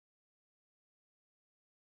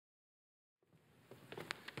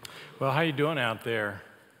Well, how you doing out there?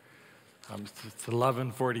 It's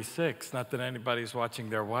 11:46. Not that anybody's watching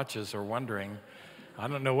their watches or wondering. I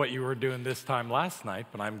don't know what you were doing this time last night,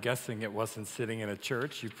 but I'm guessing it wasn't sitting in a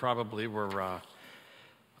church. You probably were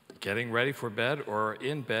getting ready for bed or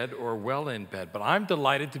in bed or well in bed. But I'm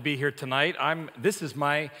delighted to be here tonight. This is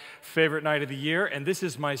my favorite night of the year, and this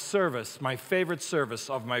is my service, my favorite service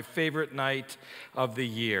of my favorite night of the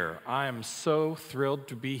year. I am so thrilled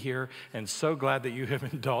to be here and so glad that you have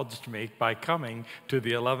indulged me by coming to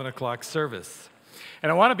the 11 o'clock service.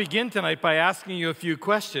 And I want to begin tonight by asking you a few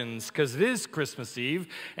questions because it is Christmas Eve,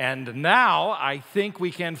 and now I think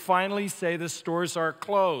we can finally say the stores are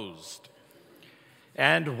closed.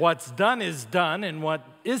 And what's done is done, and what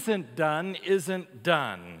isn't done isn't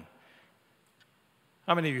done.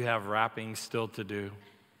 How many of you have wrapping still to do?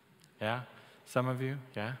 Yeah? Some of you?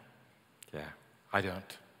 Yeah? Yeah. I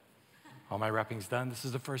don't. All my wrapping's done. This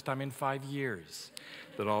is the first time in 5 years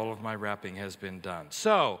that all of my wrapping has been done.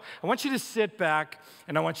 So I want you to sit back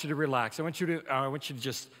and I want you to relax. I want you to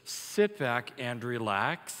just sit back and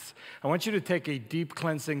relax. I want you to take a deep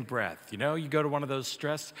cleansing breath. You know, you go to one of those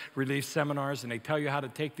stress relief seminars and they tell you how to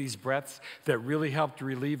take these breaths that really help to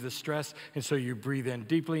relieve the stress. And so you breathe in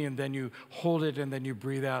deeply and then you hold it and then you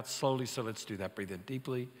breathe out slowly. So let's do that. Breathe in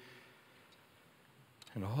deeply.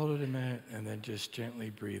 And hold it a minute, and then just gently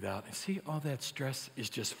breathe out. And see, all that stress is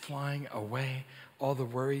just flying away, all the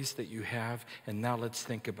worries that you have. And now let's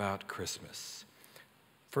think about Christmas.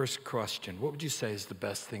 First question, what would you say is the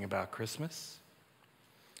best thing about Christmas?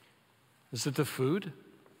 Is it the food?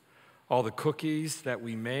 All the cookies that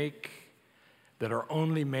we make that are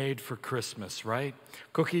only made for Christmas, right?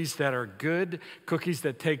 Cookies that are good, cookies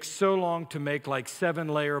that take so long to make, like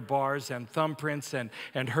 7-layer bars and thumbprints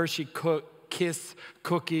and Hershey Kiss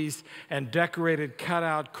cookies and decorated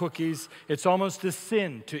cutout cookies. It's almost a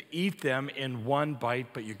sin to eat them in one bite,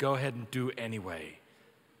 but you go ahead and do anyway.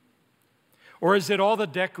 Or is it all the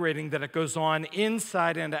decorating that it goes on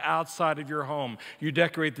inside and outside of your home? You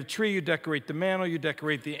decorate the tree, you decorate the mantle, you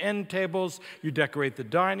decorate the end tables, you decorate the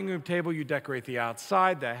dining room table, you decorate the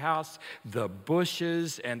outside, the house, the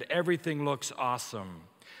bushes, and everything looks awesome.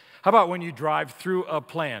 How about when you drive through a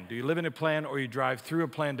plan? Do you live in a plan or you drive through a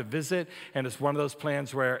plan to visit, and it's one of those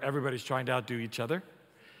plans where everybody's trying to outdo each other?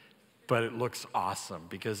 But it looks awesome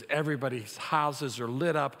because everybody's houses are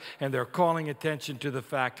lit up and they're calling attention to the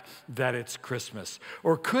fact that it's Christmas.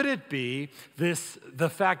 Or could it be the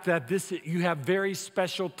fact that you have very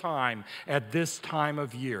special time at this time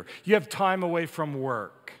of year? You have time away from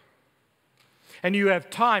work. And you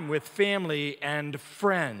have time with family and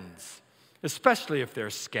friends, especially if they're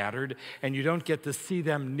scattered and you don't get to see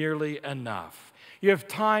them nearly enough. You have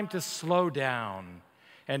time to slow down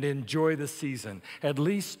and enjoy the season. At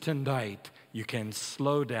least tonight, you can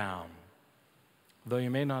slow down, though you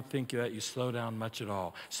may not think that you slow down much at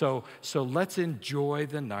all. So let's enjoy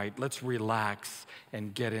the night. Let's relax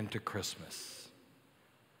and get into Christmas.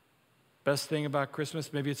 Best thing about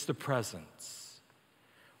Christmas, maybe it's the presents.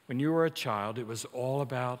 When you were a child, it was all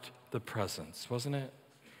about the presents, wasn't it?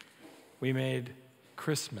 We made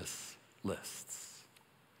Christmas lists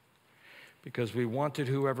because we wanted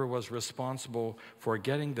whoever was responsible for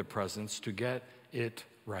getting the presents to get it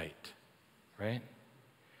right?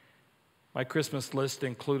 My Christmas list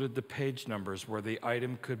included the page numbers where the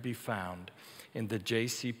item could be found in the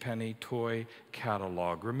JCPenney toy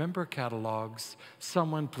catalog. Remember catalogs?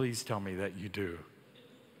 Someone please tell me that you do.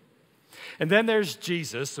 And then there's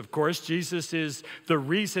Jesus. Of course, Jesus is the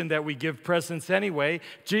reason that we give presents anyway.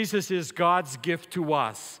 Jesus is God's gift to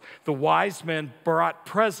us. The wise men brought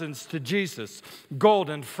presents to Jesus, gold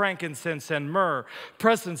and frankincense and myrrh,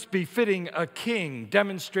 presents befitting a king,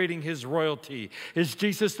 demonstrating his royalty. Is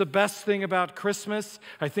Jesus the best thing about Christmas?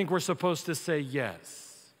 I think we're supposed to say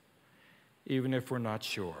yes, even if we're not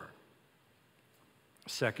sure.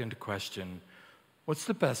 Second question, what's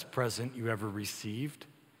the best present you ever received?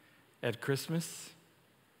 At Christmas,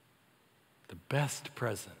 the best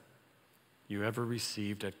present you ever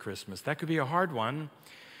received at Christmas. That could be a hard one.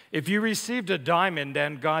 If you received a diamond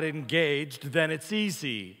and got engaged, then it's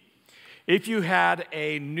easy. If you had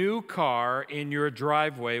a new car in your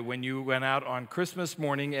driveway when you went out on Christmas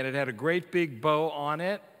morning and it had a great big bow on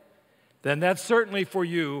it, then that certainly for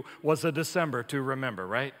you was a December to remember,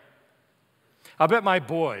 right? I'll bet my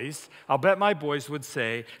boys would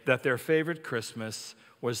say that their favorite Christmas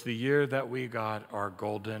was the year that we got our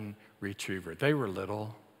golden retriever. They were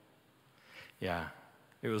little. Yeah,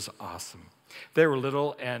 it was awesome. They were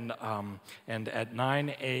little, and at 9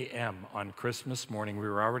 a.m. on Christmas morning, we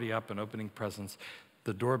were already up and opening presents.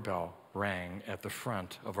 The doorbell rang at the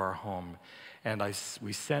front of our home. And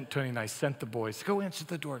Tony and I sent the boys, go answer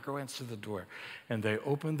the door, go answer the door. And they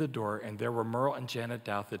opened the door, and there were Merle and Janet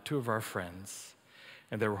Douthit, two of our friends,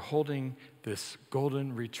 and they were holding this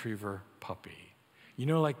golden retriever puppy. You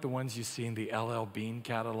know, like the ones you see in the LL Bean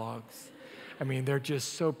catalogs? I mean, they're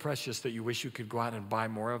just so precious that you wish you could go out and buy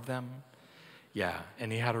more of them. Yeah,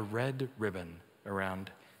 and he had a red ribbon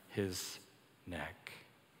around his neck.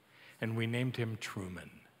 And we named him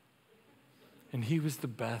Truman. And he was the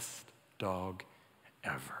best dog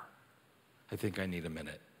ever. I think I need a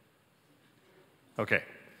minute. Okay.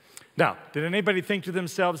 Now, did anybody think to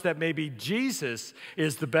themselves that maybe Jesus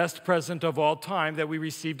is the best present of all time that we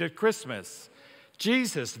received at Christmas?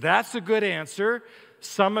 Jesus, that's a good answer.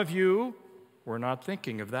 Some of you were not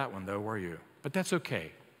thinking of that one, though, were you? But that's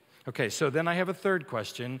okay. Okay, so then I have a third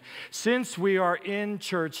question. Since we are in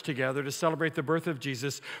church together to celebrate the birth of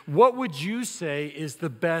Jesus, what would you say is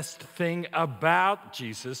the best thing about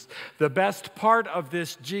Jesus, the best part of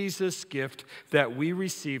this Jesus gift that we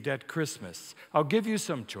received at Christmas? I'll give you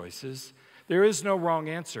some choices. There is no wrong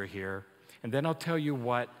answer here, and then I'll tell you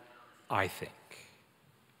what I think.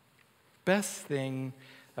 Best thing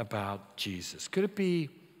about Jesus. Could it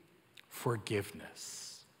be forgiveness?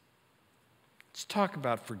 Let's talk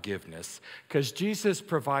about forgiveness, because Jesus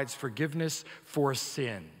provides forgiveness for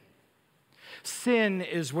sin. Sin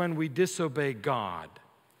is when we disobey God.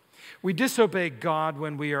 We disobey God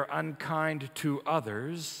when we are unkind to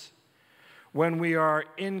others, when we are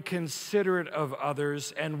inconsiderate of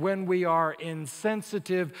others, and when we are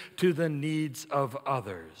insensitive to the needs of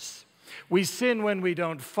others. We sin when we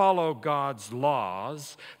don't follow God's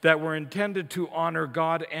laws that were intended to honor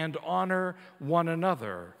God and honor one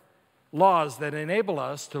another. Laws that enable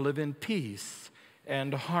us to live in peace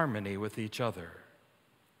and harmony with each other.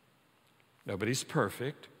 Nobody's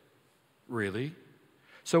perfect, really.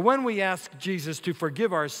 So when we ask Jesus to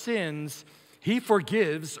forgive our sins, he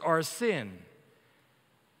forgives our sin.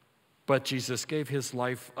 But Jesus gave his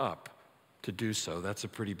life up to do so. That's a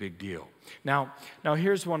pretty big deal. Now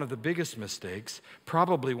here's one of the biggest mistakes,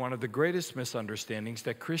 probably one of the greatest misunderstandings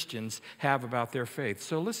that Christians have about their faith.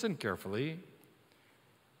 So listen carefully.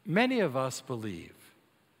 Many of us believe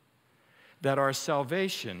that our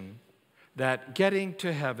salvation, that getting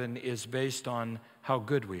to heaven is based on how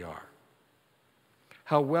good we are,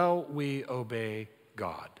 how well we obey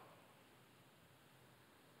God.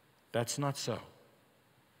 That's not so.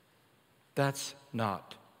 That's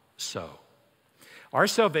not so. Our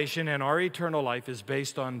salvation and our eternal life is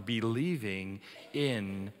based on believing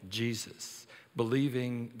in Jesus.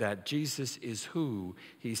 Believing that Jesus is who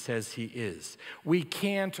he says he is. We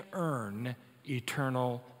can't earn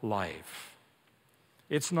eternal life.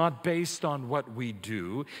 It's not based on what we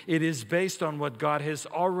do. It is based on what God has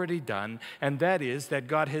already done, and that is that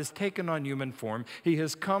God has taken on human form. He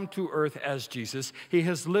has come to earth as Jesus. He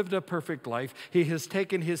has lived a perfect life. He has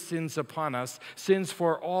taken his sins upon us, sins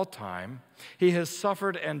for all time. He has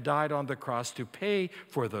suffered and died on the cross to pay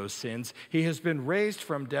for those sins. He has been raised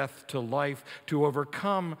from death to life to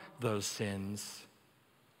overcome those sins.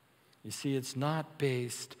 You see, it's not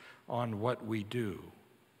based on what we do.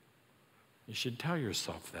 You should tell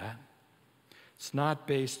yourself that. It's not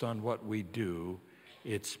based on what we do.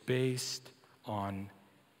 It's based on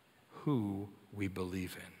who we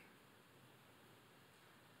believe in.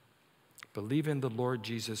 Believe in the Lord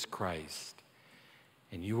Jesus Christ,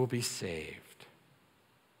 and you will be saved.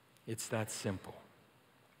 It's that simple.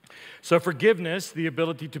 So forgiveness, the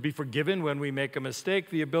ability to be forgiven when we make a mistake,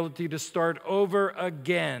 the ability to start over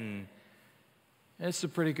again, it's a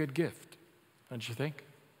pretty good gift, don't you think?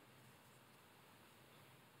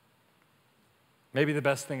 Maybe the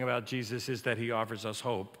best thing about Jesus is that he offers us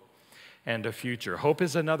hope and a future. Hope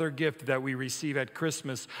is another gift that we receive at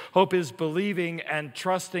Christmas. Hope is believing and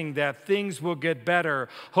trusting that things will get better.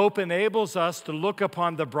 Hope enables us to look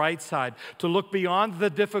upon the bright side, to look beyond the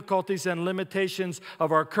difficulties and limitations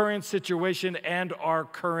of our current situation and our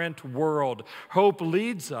current world. Hope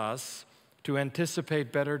leads us to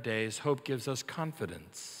anticipate better days. Hope gives us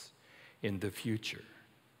confidence in the future.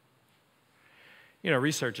 You know,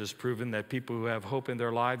 research has proven that people who have hope in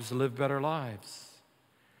their lives live better lives,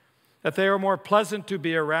 that they are more pleasant to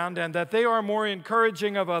be around, and that they are more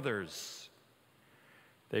encouraging of others.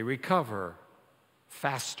 They recover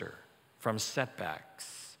faster from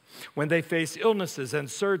setbacks. When they face illnesses and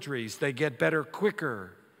surgeries, they get better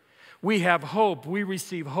quicker. We have hope. We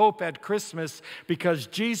receive hope at Christmas because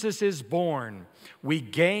Jesus is born. We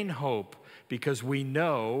gain hope because we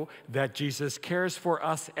know that Jesus cares for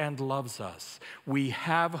us and loves us. We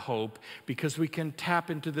have hope because we can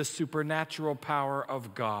tap into the supernatural power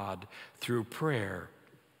of God through prayer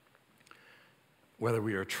whether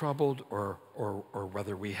we are troubled or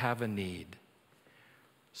whether we have a need.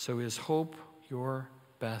 So is hope your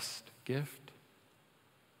best gift?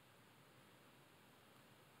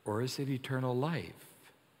 Or is it eternal life?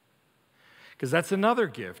 Because that's another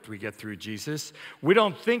gift we get through Jesus. We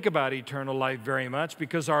don't think about eternal life very much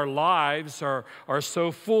because our lives are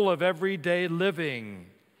so full of everyday living.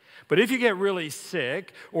 But if you get really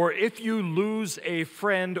sick, or if you lose a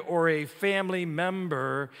friend or a family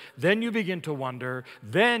member, then you begin to wonder.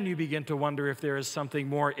 Then you begin to wonder if there is something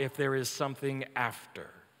more, if there is something after.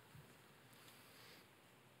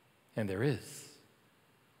 And there is.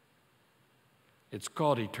 It's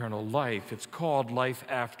called eternal life. It's called life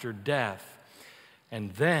after death.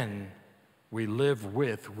 And then we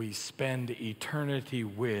spend eternity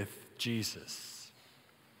with Jesus.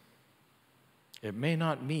 It may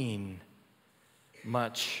not mean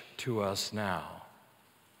much to us now,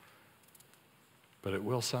 but it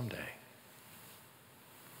will someday.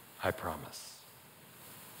 I promise.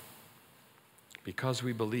 Because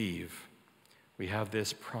we believe, we have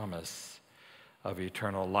this promise of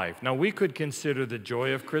eternal life. Now, we could consider the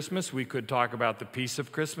joy of Christmas. We could talk about the peace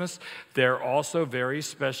of Christmas. They're also very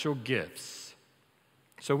special gifts.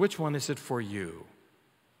 So which one is it for you?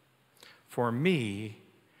 For me,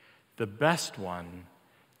 the best one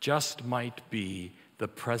just might be the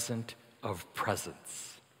present of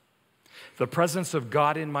presence. The presence of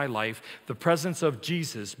God in my life, the presence of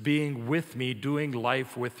Jesus being with me, doing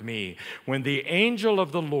life with me. When the angel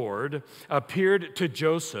of the Lord appeared to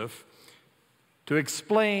Joseph to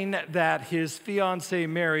explain that his fiancée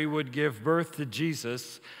Mary would give birth to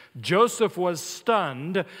Jesus, Joseph was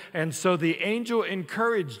stunned, and so the angel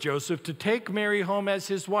encouraged Joseph to take Mary home as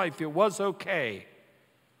his wife. It was okay.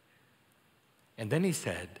 And then he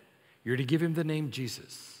said, you're to give him the name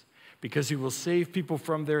Jesus, because he will save people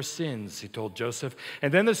from their sins, he told Joseph.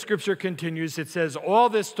 And then the scripture continues. It says, all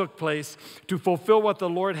this took place to fulfill what the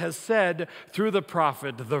Lord has said through the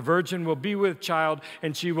prophet. The virgin will be with child,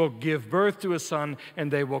 and she will give birth to a son, and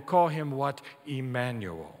they will call him what?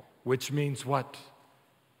 Emmanuel, which means what?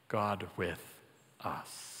 God with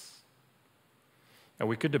us. Now,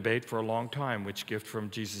 we could debate for a long time which gift from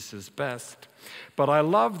Jesus is best, but I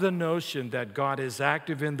love the notion that God is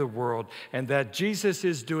active in the world and that Jesus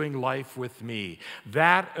is doing life with me.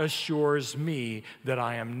 That assures me that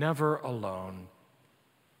I am never alone.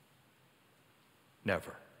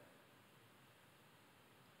 Never.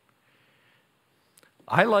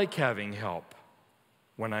 I like having help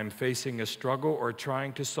when I'm facing a struggle or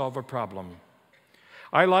trying to solve a problem.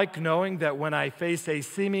 I like knowing that when I face a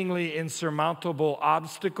seemingly insurmountable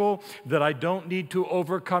obstacle, that I don't need to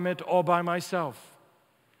overcome it all by myself.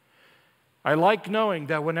 I like knowing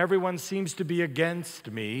that when everyone seems to be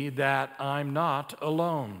against me, that I'm not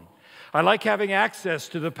alone. I like having access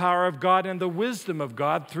to the power of God and the wisdom of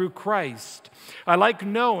God through Christ. I like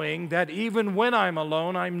knowing that even when I'm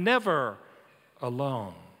alone, I'm never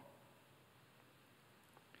alone.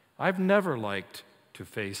 I've never liked to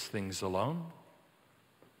face things alone.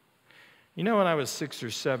 You know, when I was 6 or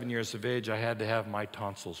 7 years of age, I had to have my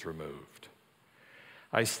tonsils removed.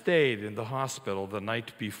 I stayed in the hospital the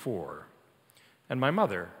night before, and my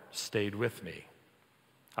mother stayed with me.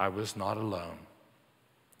 I was not alone.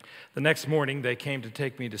 The next morning, they came to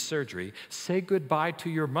take me to surgery. Say goodbye to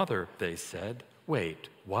your mother, they said. Wait,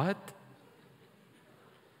 what?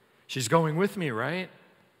 She's going with me, right?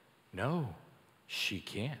 No, she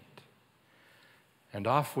can't. And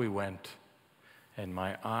off we went. And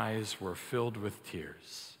my eyes were filled with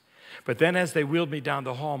tears. But then as they wheeled me down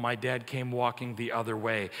the hall, my dad came walking the other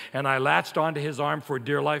way. And I latched onto his arm for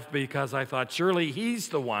dear life because I thought, surely he's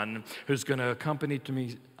the one who's going to accompany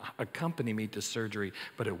me to surgery.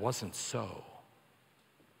 But it wasn't so.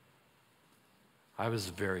 I was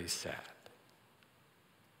very sad.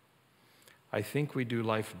 I think we do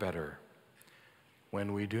life better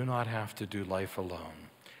when we do not have to do life alone.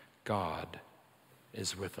 God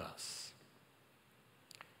is with us.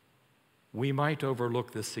 We might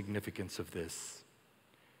overlook the significance of this.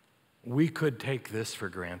 We could take this for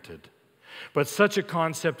granted. But such a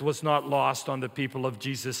concept was not lost on the people of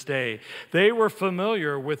Jesus' day. They were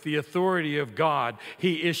familiar with the authority of God.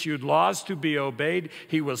 He issued laws to be obeyed.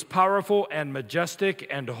 He was powerful and majestic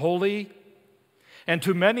and holy. And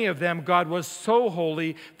to many of them, God was so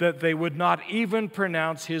holy that they would not even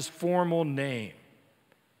pronounce his formal name.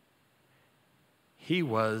 He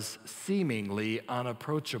was seemingly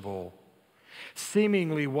unapproachable.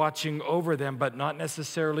 seemingly watching over them, but not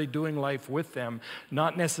necessarily doing life with them,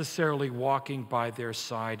 not necessarily walking by their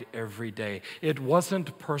side every day. It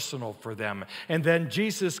wasn't personal for them. And then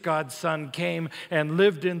Jesus, God's Son, came and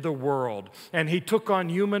lived in the world, and he took on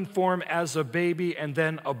human form as a baby, and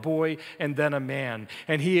then a boy, and then a man.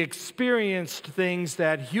 And he experienced things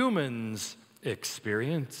that humans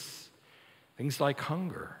experience, things like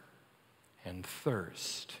hunger and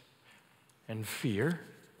thirst and fear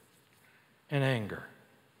and anger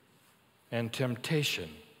and temptation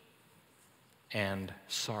and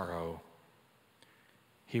sorrow.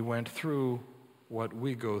 He went through what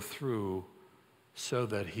we go through so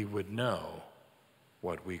that he would know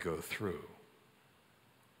what we go through.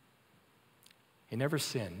 He never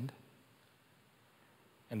sinned,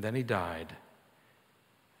 and then he died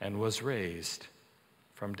and was raised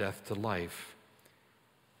from death to life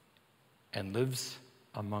and lives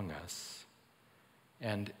among us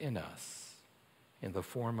and in us in the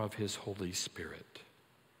form of his Holy Spirit.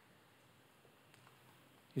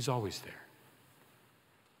 He's always there.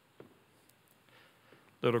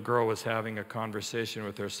 Little girl was having a conversation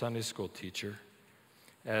with her Sunday school teacher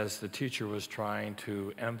as the teacher was trying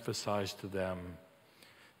to emphasize to them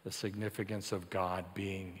the significance of God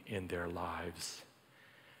being in their lives.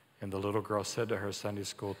 And the little girl said to her Sunday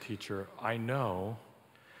school teacher, I know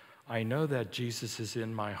that Jesus is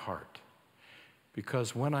in my heart,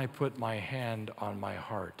 because when I put my hand on my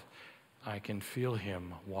heart, I can feel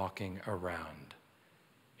him walking around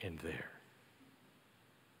in there.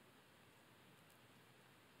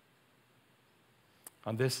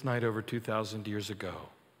 On this night over 2,000 years ago,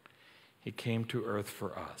 he came to earth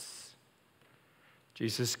for us.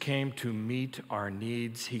 Jesus came to meet our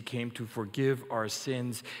needs. He came to forgive our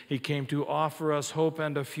sins. He came to offer us hope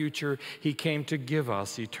and a future. He came to give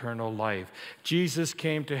us eternal life. Jesus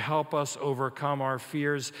came to help us overcome our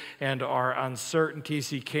fears and our uncertainties.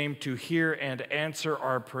 He came to hear and answer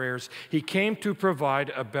our prayers. He came to provide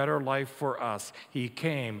a better life for us. He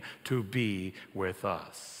came to be with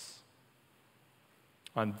us.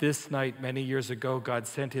 On this night, many years ago, God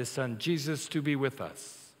sent his Son, Jesus, to be with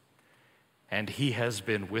us. And he has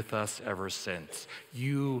been with us ever since.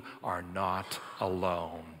 You are not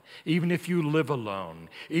alone. Even if you live alone,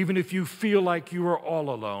 even if you feel like you are all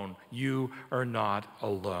alone, you are not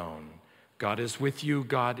alone. God is with you.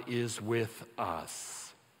 God is with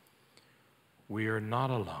us. We are not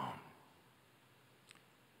alone.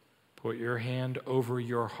 Put your hand over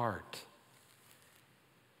your heart,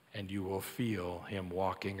 and you will feel him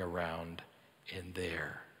walking around in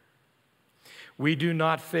there. We do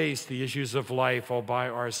not face the issues of life all by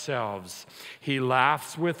ourselves. He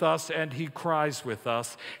laughs with us and he cries with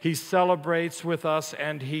us. He celebrates with us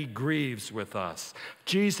and he grieves with us.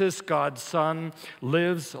 Jesus, God's Son,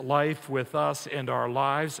 lives life with us, and our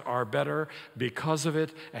lives are better because of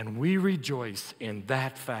it, and we rejoice in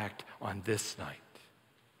that fact on this night.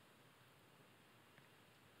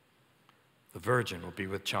 The virgin will be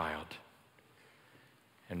with child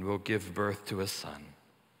and will give birth to a son.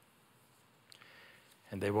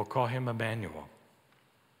 And they will call him Emmanuel,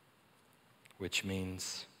 which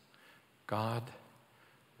means God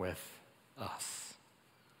with us.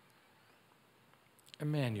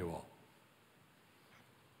 Emmanuel,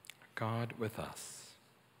 God with us.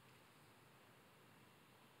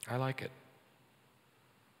 I like it.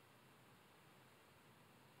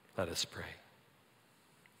 Let us pray.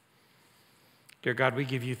 Dear God, we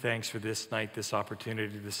give you thanks for this night, this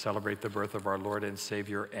opportunity to celebrate the birth of our Lord and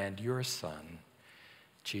Savior and your Son,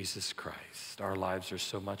 Jesus Christ. Our lives are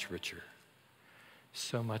so much richer,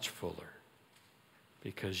 so much fuller,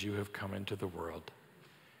 because you have come into the world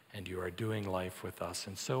and you are doing life with us.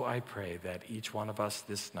 And so I pray that each one of us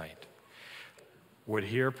this night would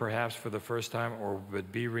hear perhaps for the first time, or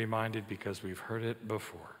would be reminded because we've heard it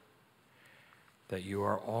before, that you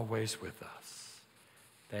are always with us,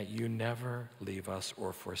 that you never leave us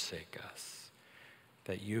or forsake us,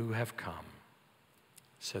 that you have come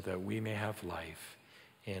so that we may have life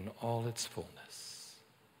in all its fullness.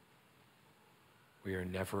 We are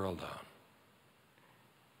never alone.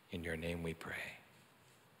 In your name we pray.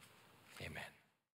 Amen.